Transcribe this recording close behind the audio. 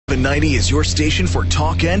790 is your station for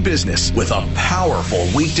talk and business with a powerful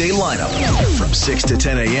weekday lineup. From 6 to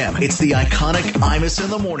 10 a.m., it's the iconic Imus in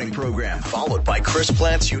the Morning program, followed by Chris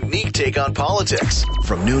Plant's unique take on politics.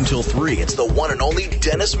 From noon till 3, it's the one and only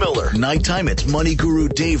Dennis Miller. Nighttime, it's money guru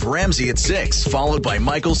Dave Ramsey at 6, followed by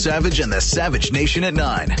Michael Savage and the Savage Nation at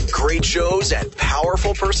 9. Great shows and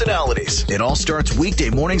powerful personalities. It all starts weekday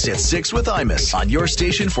mornings at 6 with Imus on your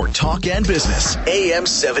station for talk and business, AM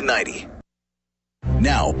 790.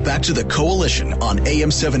 Now, back to the Coalition on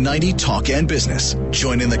AM 790 Talk and Business.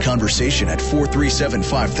 Join in the conversation at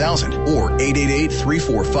 437-5000 or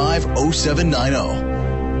 888-345-0790.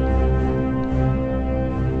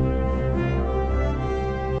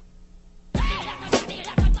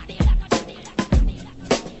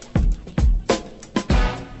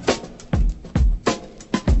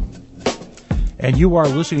 And you are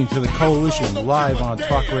listening to the Coalition live on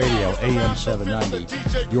Talk Radio, AM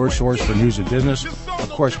 790, your source for news and business. Of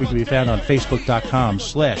course, we can be found on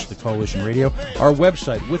Facebook.com/The Coalition Radio. Our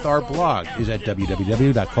website with our blog is at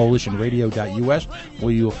www.coalitionradio.us,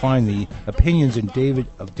 where you will find the opinions of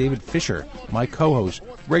David Fisher, my co-host,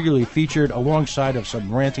 regularly featured alongside of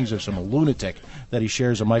some rantings of some lunatic that he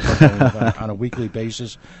shares a microphone on a weekly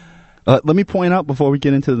basis. Let me point out before we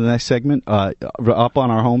get into the next segment, up on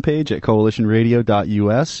our homepage at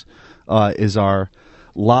coalitionradio.us is our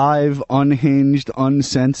live, unhinged,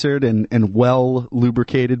 uncensored, and well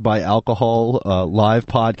lubricated by alcohol live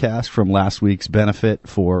podcast from last week's benefit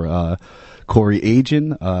for Corey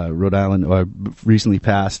Agin, Rhode Island, recently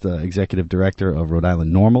passed executive director of Rhode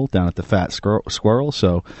Island Normal down at the Fat Squirrel.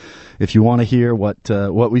 So if you want to hear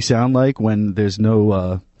what we sound like when there's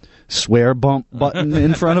no swear bump button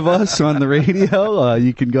in front of us on the radio,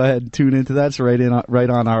 you can go ahead and tune into that. It's right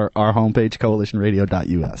on our homepage,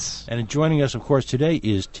 coalitionradio.us. And joining us, of course, today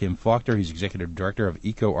is Tim Faulkner. He's Executive Director of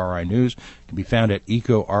EcoRI News. It can be found at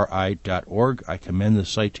ecori.org. I commend the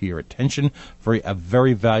site to your attention for a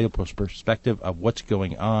very valuable perspective of what's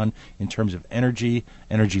going on in terms of energy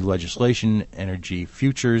legislation, energy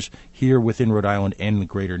futures here within Rhode Island and the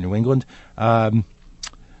greater New England.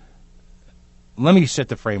 Let me set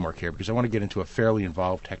the framework here because I want to get into a fairly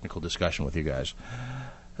involved technical discussion with you guys.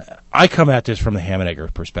 I come at this from the ham and egg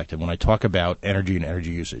perspective when I talk about energy and energy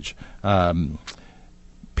usage.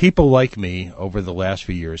 People like me over the last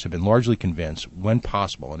few years have been largely convinced, when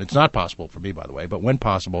possible, and it's not possible for me, by the way, but when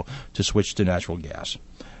possible, to switch to natural gas.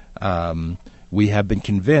 We have been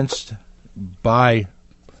convinced by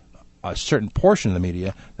a certain portion of the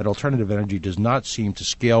media that alternative energy does not seem to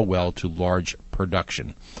scale well to large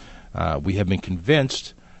production. We have been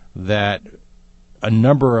convinced that a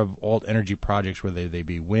number of alt energy projects, whether they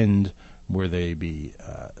be wind, whether they be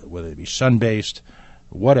sun-based,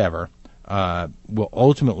 whatever, will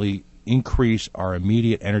ultimately increase our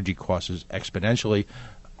immediate energy costs exponentially.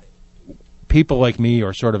 People like me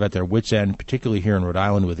are sort of at their wits' end, particularly here in Rhode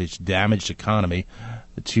Island with its damaged economy,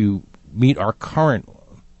 to meet our current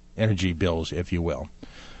energy bills, if you will.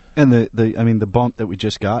 And the bump that we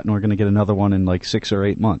just got, and we're going to get another one in like 6 or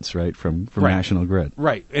 8 months, right, from right. National Grid.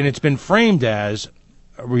 Right, and it's been framed as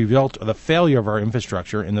a result of the failure of our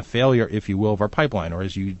infrastructure and the failure, if you will, of our pipeline, or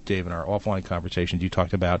as you, Dave, in our offline conversations, you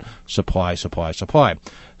talked about supply.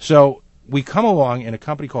 So we come along, and a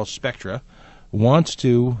company called Spectra wants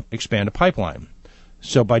to expand a pipeline.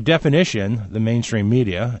 So by definition, the mainstream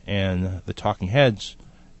media and the talking heads,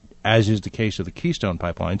 as is the case of the Keystone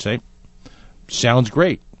Pipeline, say, sounds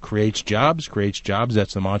great. Creates jobs.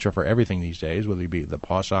 That's the mantra for everything these days, whether it be the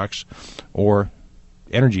PawSox or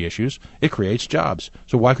energy issues. It creates jobs.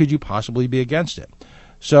 So why could you possibly be against it?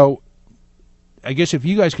 So I guess if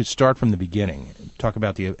you guys could start from the beginning, talk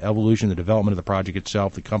about the evolution, the development of the project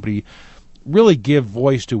itself, the company, really give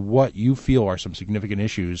voice to what you feel are some significant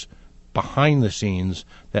issues behind the scenes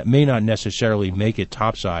that may not necessarily make it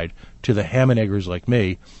topside to the ham and eggers like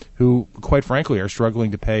me, who, quite frankly, are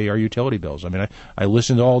struggling to pay our utility bills. I mean, I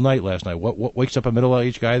listened all night last night. What wakes up a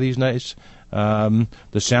middle-aged guy these nights? The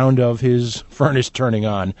sound of his furnace turning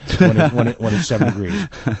on when it's 7 degrees.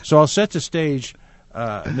 So I'll set the stage,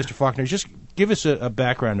 Mr. Faulkner. Just give us a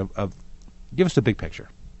background of give us the big picture.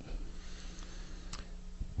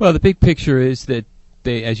 Well, the big picture is that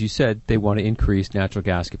they, as you said, they want to increase natural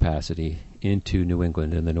gas capacity into New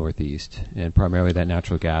England and the Northeast, and primarily that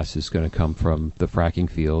natural gas is going to come from the fracking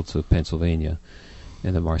fields of Pennsylvania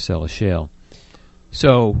and the Marcellus Shale.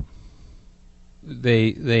 So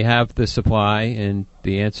they have the supply, and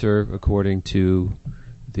the answer, according to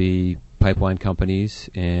the pipeline companies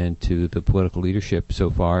and to the political leadership so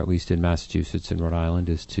far, at least in Massachusetts and Rhode Island,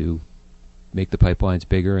 is to make the pipelines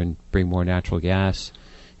bigger and bring more natural gas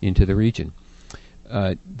into the region.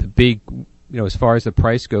 The big as far as the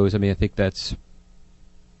price goes, I mean, I think that's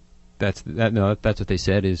what they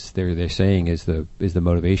said is they're saying is the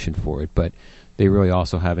motivation for it, but they really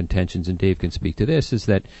also have intentions, and Dave can speak to this, is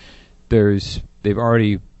that they've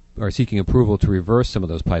already are seeking approval to reverse some of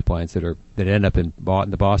those pipelines that end up in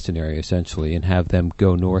the Boston area essentially, and have them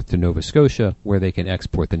go north to Nova Scotia where they can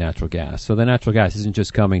export the natural gas. So the natural gas isn't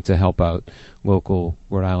just coming to help out local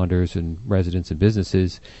Rhode Islanders and residents and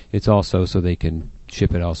businesses, it's also so they can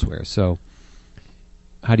ship it elsewhere. So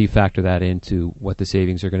how do you factor that into what the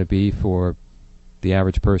savings are going to be for the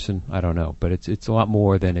average person? I don't know, but it's a lot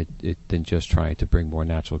more than than just trying to bring more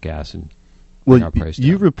natural gas and bring our price down.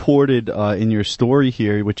 You reported in your story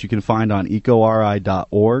here, which you can find on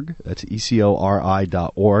ecori.org. That's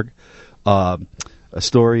ecori.org. A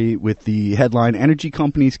story with the headline, "Energy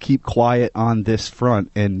Companies Keep Quiet on This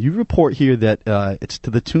Front." And you report here that it's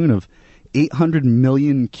to the tune of 800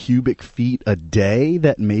 million cubic feet a day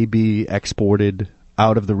that may be exported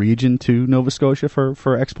out of the region to Nova Scotia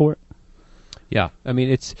for export? Yeah, I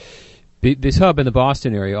mean, this hub in the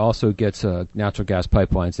Boston area also gets natural gas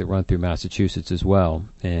pipelines that run through Massachusetts as well,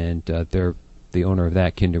 and the owner of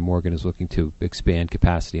that, Kinder Morgan, is looking to expand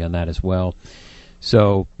capacity on that as well.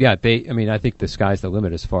 So, yeah, I think the sky's the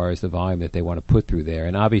limit as far as the volume that they want to put through there.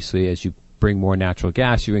 And obviously, as you bring more natural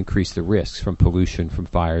gas, you increase the risks from pollution, from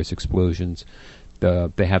fires, explosions.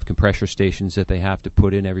 They have compressor stations that they have to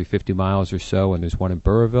put in every 50 miles or so, and there's one in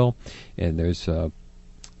Burrillville, and there's a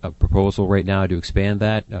proposal right now to expand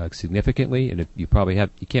that significantly. And you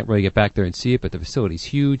can't really get back there and see it, but the facility's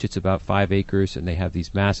huge. It's about 5 acres, and they have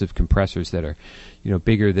these massive compressors that are,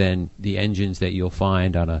 bigger than the engines that you'll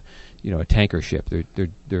find on a tanker ship.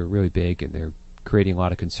 They're really big, and they're creating a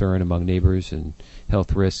lot of concern among neighbors, and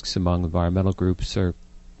health risks among environmental groups is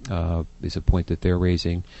a point that they're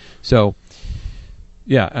raising. So,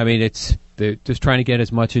 yeah, I mean, they're just trying to get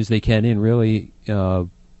as much as they can in, really, and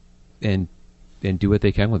do what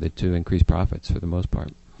they can with it to increase profits for the most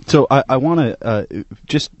part. So I want to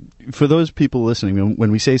just for those people listening,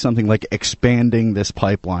 when we say something like expanding this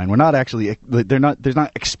pipeline, we're not actually they're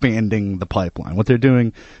not expanding the pipeline. What they're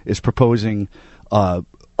doing is proposing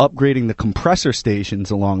upgrading the compressor stations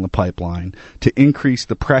along the pipeline to increase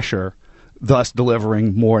the pressure, thus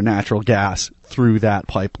delivering more natural gas through that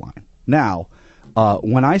pipeline. Now,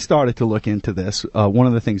 when I started to look into this, one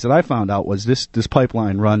of the things that I found out was this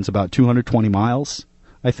pipeline runs about 220 miles,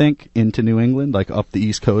 I think, into New England, like up the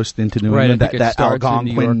East Coast into New England. I think it starts in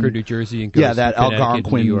New York or New Jersey and goes that to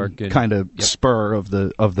Algonquin New York kind of spur of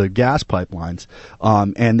the gas pipelines.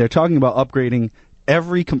 And they're talking about upgrading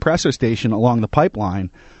every compressor station along the pipeline,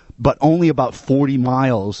 but only about 40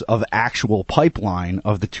 miles of actual pipeline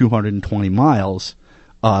of the 220 miles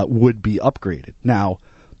would be upgraded. Now,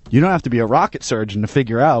 you don't have to be a rocket surgeon to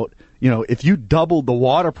figure out, if you doubled the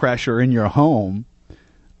water pressure in your home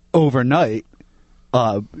overnight,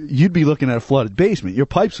 you'd be looking at a flooded basement. Your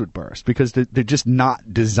pipes would burst because they're just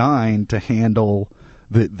not designed to handle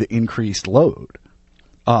the increased load.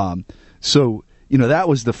 So, that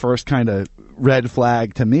was the first kind of red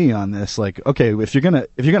flag to me on this. Like, okay, if you're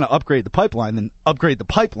gonna upgrade the pipeline, then upgrade the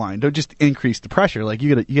pipeline. Don't just increase the pressure. Like,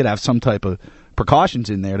 you gotta have some type of precautions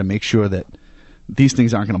in there to make sure that these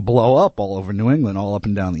things aren't going to blow up all over New England, all up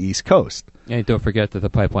and down the East Coast. And don't forget that the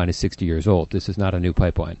pipeline is 60 years old. This is not a new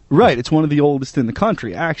pipeline. Right. It's one of the oldest in the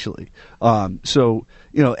country, actually. So,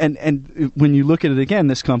 and when you look at it again,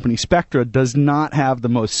 this company, Spectra, does not have the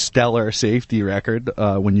most stellar safety record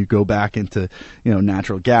when you go back into,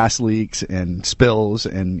 natural gas leaks and spills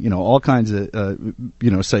and, all kinds of,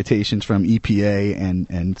 citations from EPA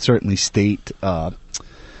and certainly state,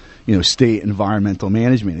 state environmental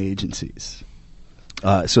management agencies.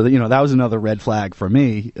 So that was another red flag for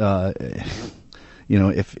me. If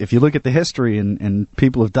you look at the history and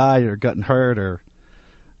people have died or gotten hurt or,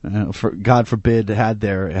 God forbid, had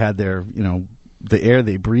their the air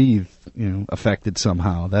they breathe affected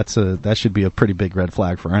somehow, that should be a pretty big red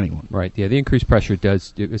flag for anyone. Right. Yeah. The increased pressure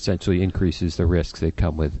essentially increases the risks that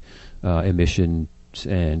come with emissions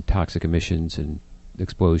and toxic emissions and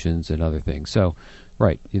explosions and other things. So,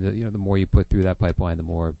 right. The more you put through that pipeline, the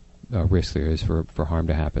more risk there is for harm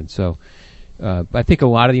to happen. So I think a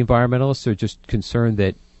lot of the environmentalists are just concerned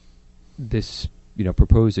that this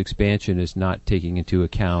proposed expansion is not taking into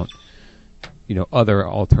account other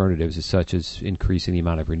alternatives, such as increasing the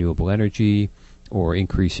amount of renewable energy or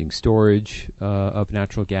increasing storage of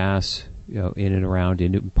natural gas in and around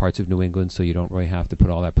in parts of New England, so you don't really have to put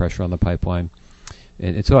all that pressure on the pipeline.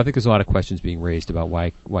 And so I think there's a lot of questions being raised about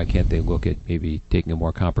why can't they look at maybe taking a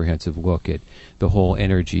more comprehensive look at the whole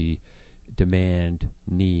energy demand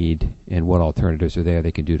need and what alternatives are there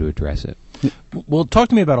they can do to address it. Well, talk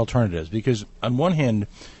to me about alternatives, because on one hand,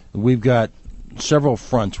 we've got several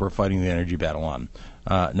fronts we're fighting the energy battle on.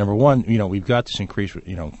 Number one, we've got this increased,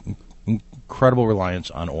 incredible reliance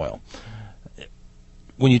on oil.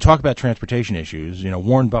 When you talk about transportation issues,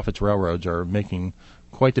 Warren Buffett's railroads are making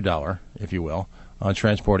quite the dollar, if you will, on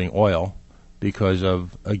transporting oil because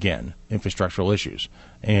of, again, infrastructural issues.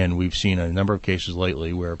 And we've seen a number of cases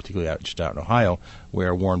lately where, particularly out in Ohio,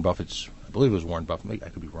 where Warren Buffett's, I believe it was Warren Buffett, I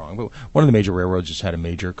could be wrong, but one of the major railroads just had a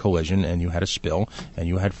major collision, and you had a spill, and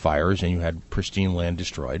you had fires, and you had pristine land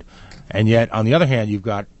destroyed. And yet, on the other hand, you've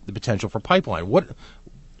got the potential for pipeline.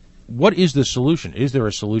 What is the solution? Is there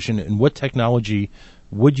a solution, and what technology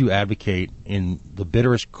would you advocate in the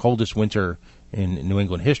bitterest, coldest winter in New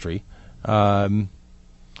England history to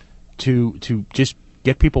just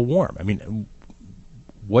get people warm? I mean,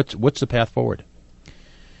 what's the path forward?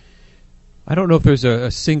 I don't know if there's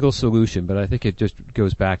a single solution, but I think it just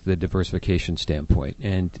goes back to the diversification standpoint.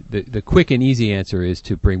 And the quick and easy answer is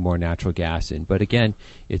to bring more natural gas in. But again,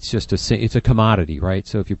 it's just it's a commodity, right?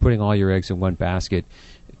 So if you're putting all your eggs in one basket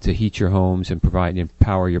to heat your homes and provide and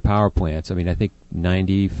power your power plants, I mean, I think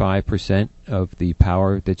 95% of the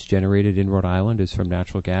power that's generated in Rhode Island is from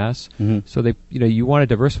natural gas. Mm-hmm. So you want to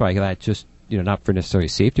diversify that, just not for necessarily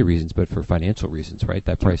safety reasons, but for financial reasons, right?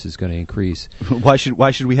 That price is going to increase. Why should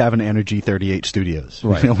we have an Energy 38 Studios?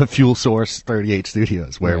 Right. A Fuel Source 38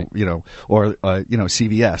 Studios, where right. Or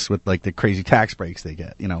CVS with like the crazy tax breaks they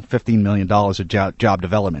get. $15 million of job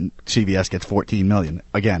development. CVS gets $14 million.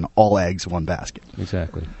 Again, all eggs in one basket.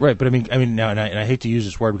 Exactly. Right, but I mean now, and I hate to use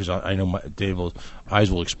this word because I know Dave's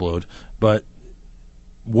eyes will explode, but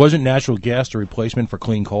wasn't natural gas the replacement for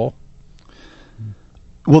clean coal?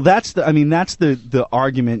 Well, that's the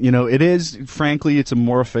argument. It is, frankly, it's a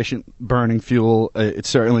more efficient burning fuel. It's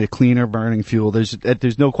certainly a cleaner burning fuel.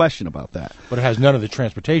 There's no question about that. But it has none of the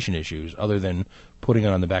transportation issues other than putting it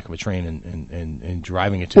on the back of a train and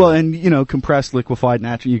driving it to. Well, and compressed liquefied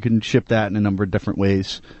natural, you can ship that in a number of different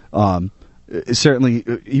ways. Certainly,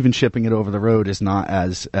 even shipping it over the road is not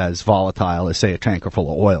as volatile as, say, a tanker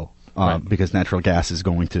full of oil, right. Because natural gas is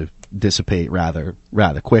going to dissipate rather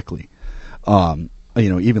quickly.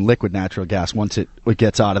 Even liquid natural gas, once it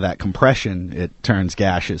gets out of that compression, it turns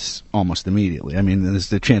gaseous almost immediately. I mean, there's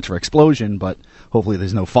the chance for explosion, but hopefully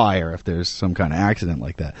there's no fire if there's some kind of accident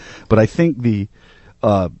like that. But I think the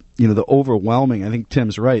overwhelming, I think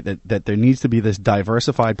Tim's right, that there needs to be this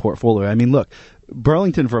diversified portfolio. I mean, look,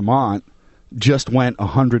 Burlington, Vermont just went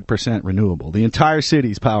 100% renewable. The entire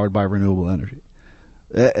city's powered by renewable energy.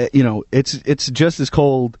 It's just as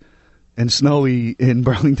cold and snowy in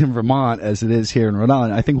Burlington, Vermont, as it is here in Rhode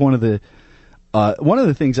Island. I think one of the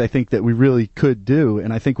things I think that we really could do,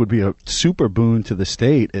 and I think would be a super boon to the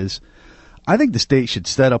state, is I think the state should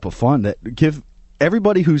set up a fund that give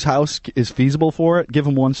everybody whose house is feasible for it, give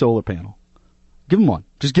them one solar panel. Give them one.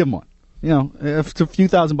 Just give them one. It's a few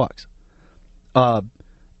 $1,000s.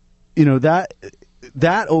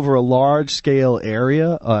 That over a large scale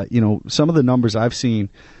area. Some of the numbers I've seen.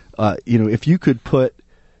 If you could put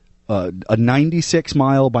a 96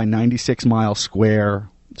 mile by 96 mile square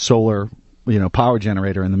solar, power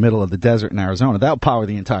generator in the middle of the desert in Arizona, that would power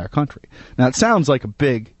the entire country. Now it sounds like a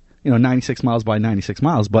big, 96 miles by 96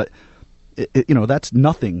 miles, but that's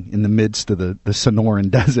nothing in the midst of the Sonoran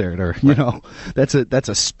Desert, or that's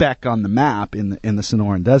a speck on the map in the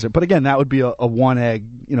Sonoran Desert. But again, that would be a one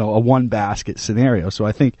egg, a one basket scenario. So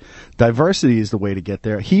I think diversity is the way to get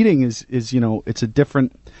there. Heating is it's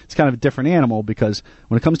kind of a different animal, because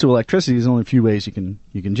when it comes to electricity, there's only a few ways you can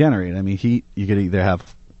generate it. I mean, heat, you could either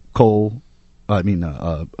have coal,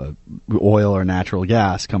 oil or natural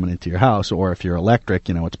gas coming into your house, or if you're electric,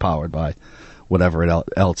 it's powered by whatever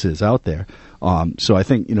else is out there. So I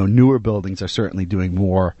think, newer buildings are certainly doing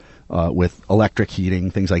more with electric heating,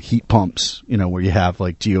 things like heat pumps, where you have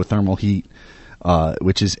like geothermal heat,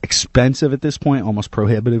 which is expensive at this point, almost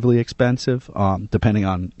prohibitively expensive, depending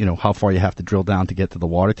on, how far you have to drill down to get to the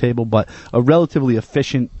water table, but a relatively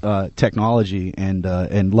efficient technology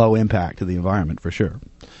and low impact to the environment for sure.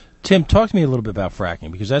 Tim, talk to me a little bit about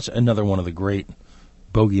fracking, because that's another one of the great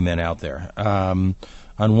bogeymen out there.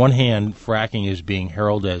 On one hand, fracking is being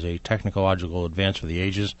heralded as a technological advance for the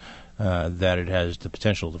ages, that it has the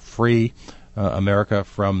potential to free America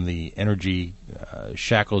from the energy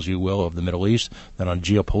shackles, you will, of the Middle East. That on a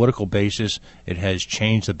geopolitical basis, it has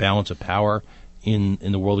changed the balance of power in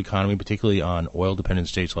the world economy, particularly on oil-dependent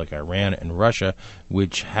states like Iran and Russia,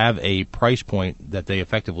 which have a price point that they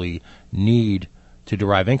effectively need to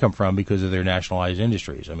derive income from because of their nationalized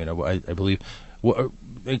industries. I mean, I believe... Well,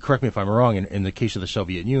 correct me if I'm wrong, in the case of the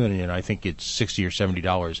Soviet Union, I think it's $60 or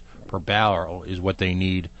 $70 per barrel is what they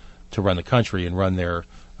need to run the country and run their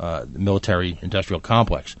military industrial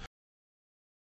complex.